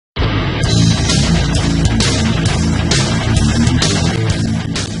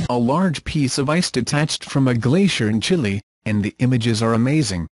a large piece of ice detached from a glacier in Chile, and the images are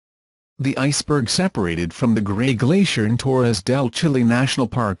amazing. The iceberg separated from the Gray Glacier in Torres del Chile National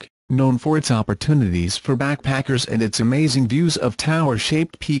Park, known for its opportunities for backpackers and its amazing views of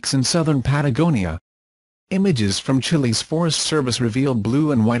tower-shaped peaks in southern Patagonia. Images from Chile's Forest Service revealed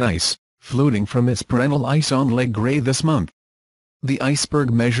blue and white ice, floating from its perennial ice on Lake Gray this month. The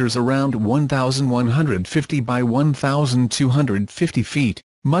iceberg measures around 1,150 by 1,250 feet,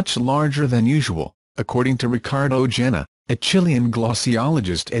 much larger than usual, according to Ricardo Jaña, a Chilean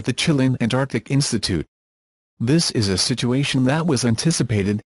glaciologist at the Chilean Antarctic Institute. This is a situation that was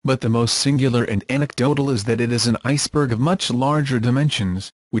anticipated, but the most singular and anecdotal is that it is an iceberg of much larger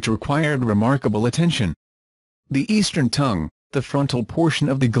dimensions, which required remarkable attention. The eastern tongue, the frontal portion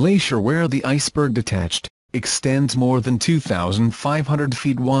of the glacier where the iceberg detached, extends more than 2,500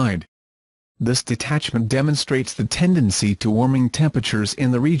 feet wide. This detachment demonstrates the tendency to warming temperatures in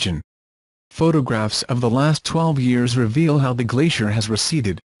the region. Photographs of the last 12 years reveal how the glacier has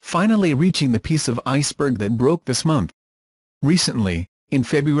receded, finally reaching the piece of iceberg that broke this month. Recently, in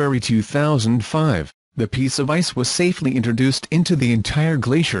February 2005, the piece of ice was safely introduced into the entire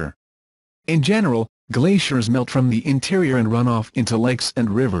glacier. In general, glaciers melt from the interior and run off into lakes and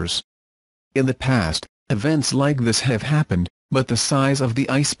rivers. In the past, events like this have happened, but the size of the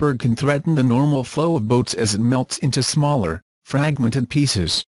iceberg can threaten the normal flow of boats as it melts into smaller, fragmented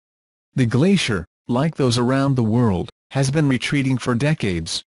pieces. The glacier, like those around the world, has been retreating for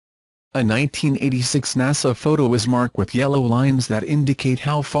decades. A 1986 NASA photo was marked with yellow lines that indicate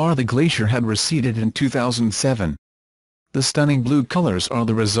how far the glacier had receded in 2007. The stunning blue colors are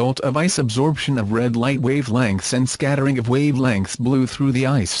the result of ice absorption of red light wavelengths and scattering of wavelengths blue through the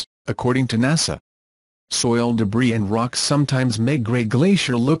ice, according to NASA. Soil debris and rocks sometimes make Gray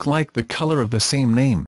Glacier look like the color of the same name.